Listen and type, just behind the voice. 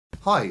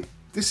Hi,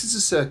 this is a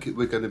circuit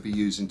we're going to be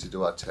using to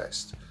do our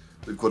test.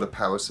 We've got a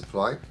power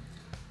supply,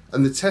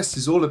 and the test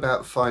is all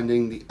about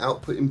finding the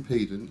output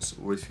impedance,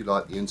 or if you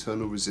like, the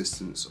internal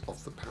resistance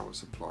of the power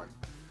supply.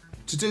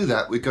 To do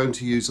that, we're going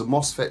to use a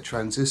MOSFET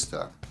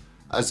transistor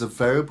as a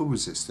variable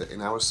resistor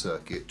in our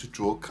circuit to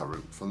draw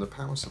current from the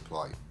power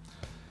supply.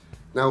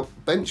 Now,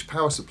 bench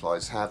power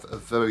supplies have a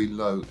very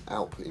low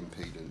output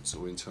impedance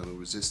or internal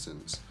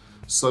resistance,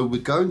 so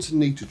we're going to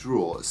need to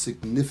draw a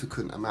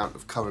significant amount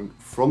of current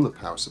from the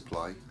power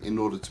supply in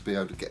order to be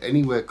able to get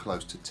anywhere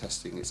close to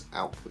testing its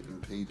output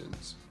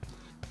impedance.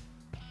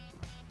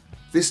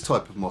 This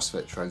type of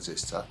MOSFET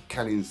transistor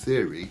can, in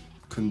theory,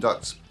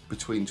 conduct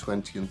between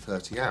 20 and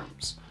 30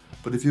 amps,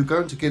 but if you're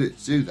going to get it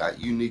to do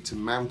that, you need to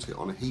mount it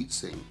on a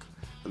heatsink,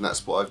 and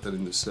that's what I've done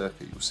in the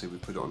circuit. You'll see we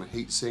put it on a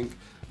heatsink,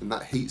 and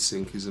that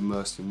heatsink is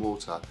immersed in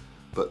water,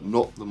 but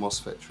not the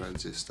MOSFET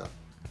transistor.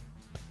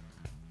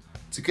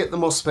 To get the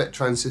MOSFET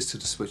transistor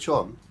to switch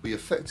on, we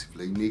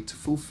effectively need to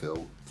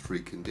fulfill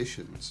three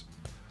conditions.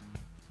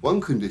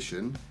 One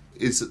condition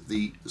is that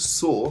the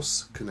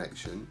source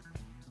connection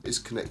is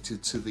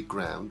connected to the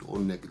ground or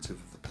negative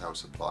of the power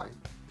supply.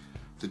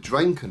 The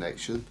drain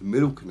connection, the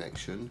middle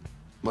connection,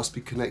 must be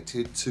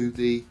connected to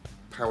the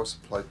power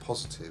supply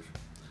positive.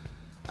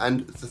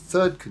 And the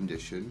third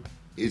condition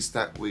is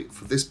that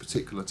for this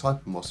particular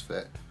type of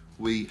MOSFET,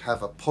 we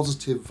have a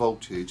positive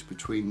voltage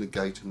between the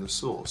gate and the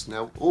source.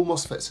 Now, all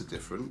MOSFETs are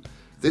different.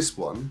 This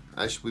one,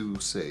 as we will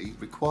see,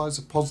 requires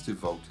a positive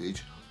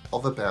voltage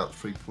of about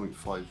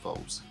 3.5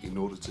 volts in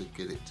order to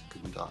get it to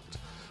conduct.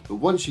 But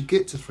once you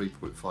get to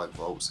 3.5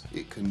 volts,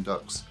 it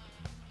conducts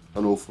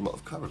an awful lot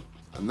of current.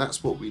 And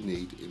that's what we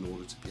need in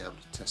order to be able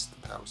to test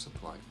the power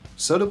supply.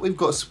 So that we've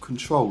got some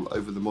control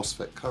over the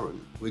MOSFET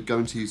current, we're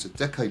going to use a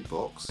decade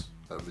box,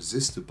 a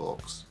resistor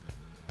box,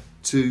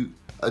 to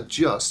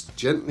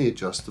gently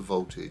adjust the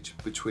voltage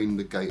between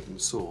the gate and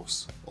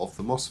source of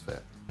the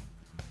MOSFET.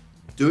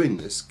 Doing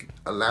this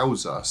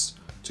allows us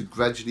to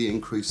gradually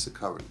increase the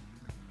current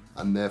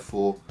and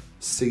therefore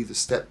see the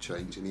step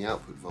change in the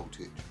output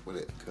voltage when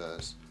it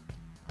occurs.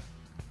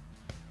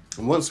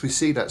 And once we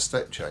see that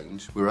step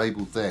change, we're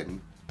able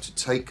then to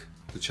take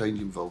the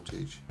change in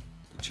voltage,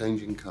 the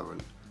change in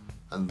current,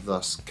 and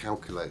thus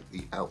calculate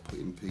the output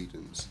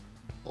impedance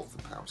of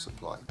the power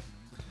supply.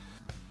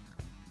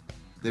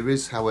 There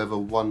is, however,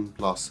 one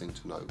last thing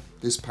to note.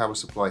 This power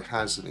supply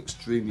has an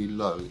extremely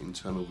low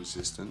internal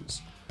resistance,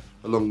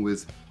 along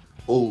with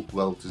all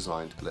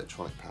well-designed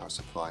electronic power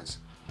supplies.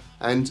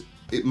 And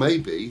it may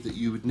be that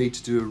you would need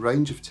to do a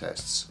range of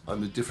tests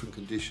under different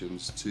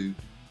conditions to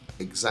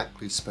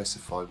exactly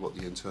specify what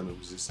the internal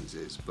resistance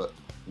is. But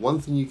one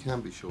thing you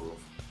can be sure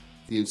of,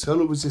 the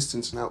internal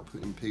resistance and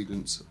output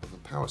impedance of a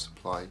power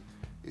supply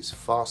is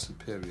far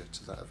superior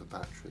to that of a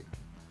battery.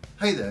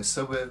 Hey there,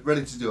 so we're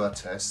ready to do our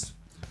test.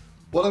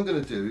 What I'm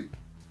going to do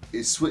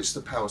is switch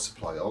the power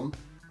supply on.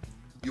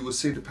 You will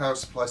see the power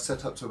supply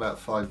set up to about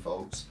 5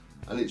 volts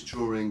and it's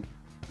drawing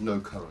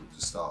no current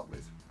to start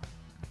with.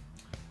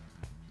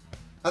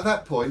 At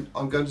that point,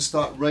 I'm going to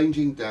start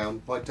ranging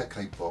down my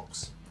decade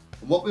box,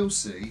 and what we'll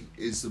see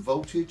is the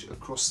voltage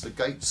across the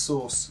gate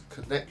source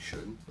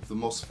connection of the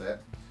MOSFET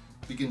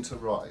begin to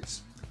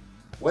rise.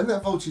 When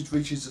that voltage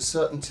reaches a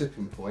certain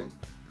tipping point,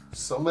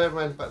 somewhere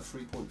around about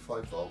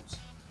 3.5 volts,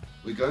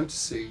 we're going to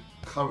see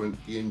current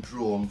being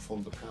drawn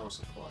from the power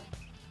supply.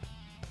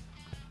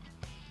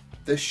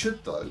 There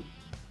should, though,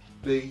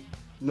 be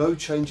no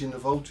change in the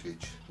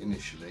voltage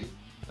initially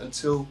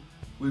until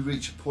we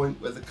reach a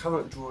point where the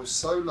current draw is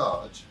so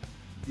large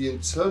the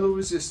internal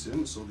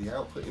resistance, or the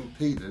output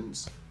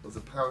impedance of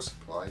the power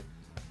supply,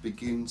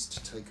 begins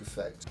to take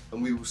effect,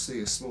 and we will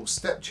see a small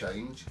step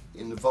change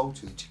in the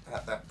voltage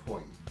at that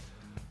point.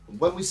 And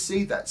when we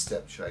see that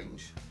step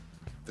change,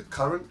 the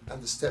current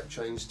and the step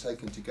change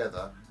taken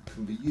together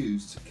can be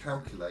used to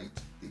calculate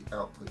the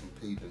output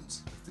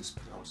impedance of this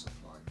power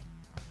supply.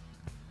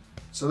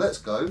 So let's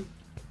go,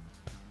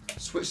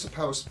 switch the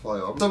power supply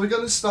on. So we're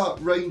going to start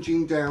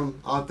ranging down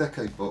our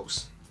decade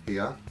box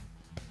here.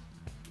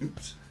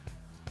 Oops.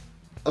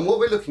 And what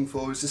we're looking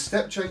for is a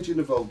step change in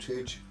the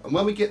voltage, and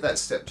when we get that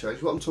step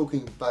change, what I'm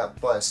talking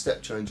about by a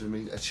step change, I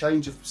mean a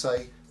change of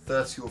say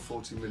 30 or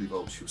 40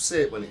 millivolts. You'll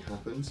see it when it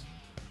happens.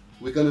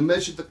 We're going to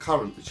measure the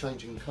current, the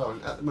change in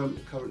current. At the moment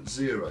the current's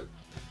 0.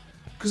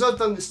 Because I've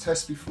done this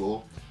test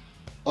before,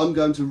 I'm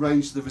going to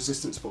range the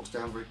resistance box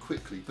down very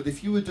quickly, but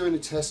if you were doing a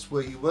test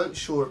where you weren't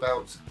sure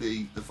about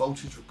the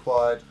voltage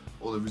required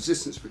or the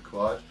resistance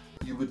required,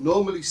 you would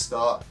normally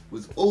start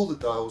with all the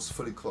dials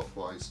fully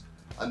clockwise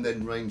and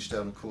then range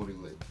down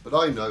accordingly. But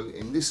I know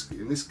in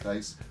this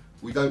case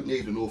we don't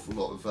need an awful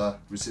lot of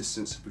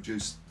resistance to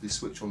produce the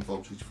switch on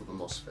voltage for the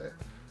MOSFET.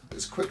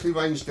 Let's quickly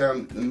range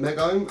down the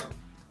megohm.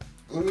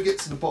 When we get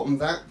to the bottom of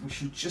that, we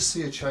should just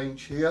see a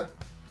change here.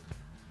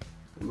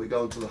 And we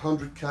go on to the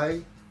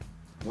 100k,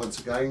 once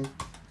again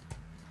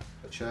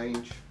a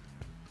change,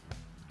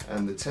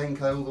 and the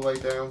 10k all the way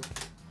down.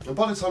 And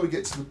by the time we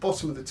get to the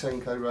bottom of the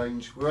 10k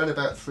range, we're at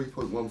about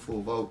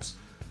 3.14 volts,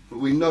 but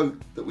we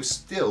note that we're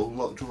still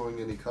not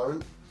drawing any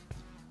current.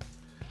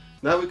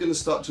 Now we're going to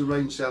start to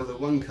range down the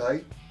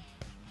 1K.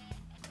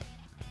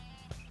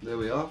 There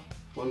we are,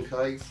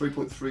 1K,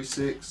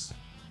 3.36,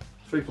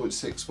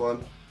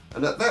 3.61,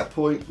 and at that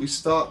point we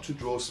start to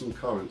draw some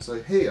current.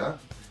 So here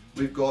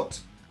we've got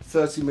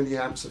 30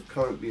 milliamps of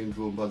current being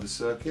drawn by the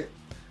circuit,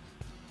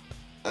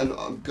 and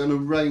I'm going to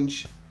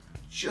range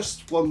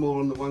just one more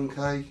on the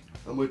 1K,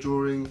 and we're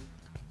drawing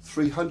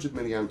 300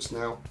 milliamps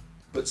now,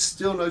 but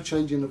still no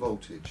change in the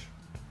voltage.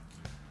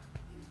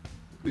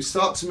 We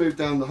start to move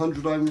down the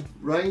 100 ohm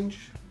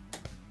range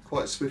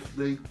quite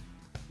swiftly.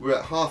 We're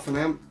at half an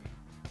amp,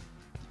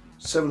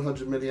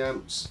 700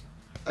 milliamps,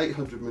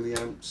 800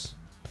 milliamps,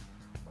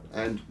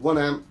 and 1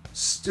 amp,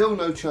 still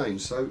no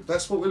change. So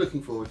that's what we're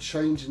looking for, a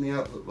change in the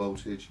output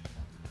voltage.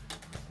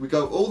 We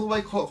go all the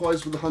way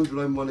clockwise with the 100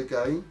 ohm one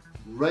again,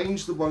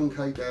 range the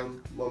 1K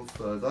down one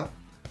further,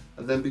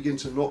 and then begin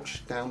to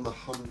notch down the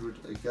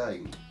 100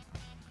 again.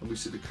 And we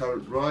see the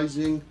current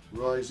rising,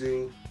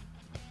 rising,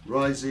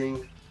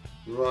 rising,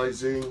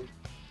 rising,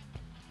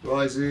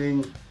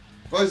 rising,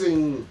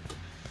 rising,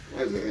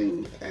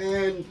 rising,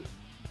 and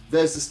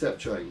there's the step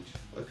change.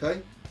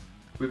 Okay,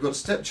 we've got a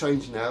step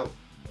change now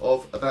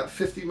of about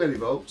 50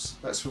 millivolts.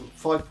 That's from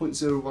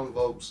 5.01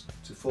 volts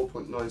to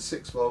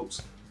 4.96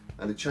 volts,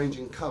 and a change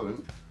in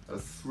current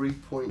of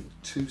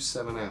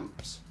 3.27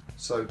 amps.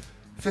 So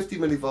 50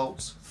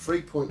 millivolts,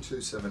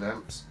 3.27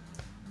 amps.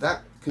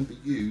 That can be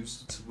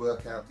used to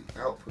work out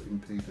the output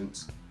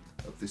impedance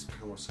of this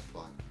power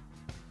supply.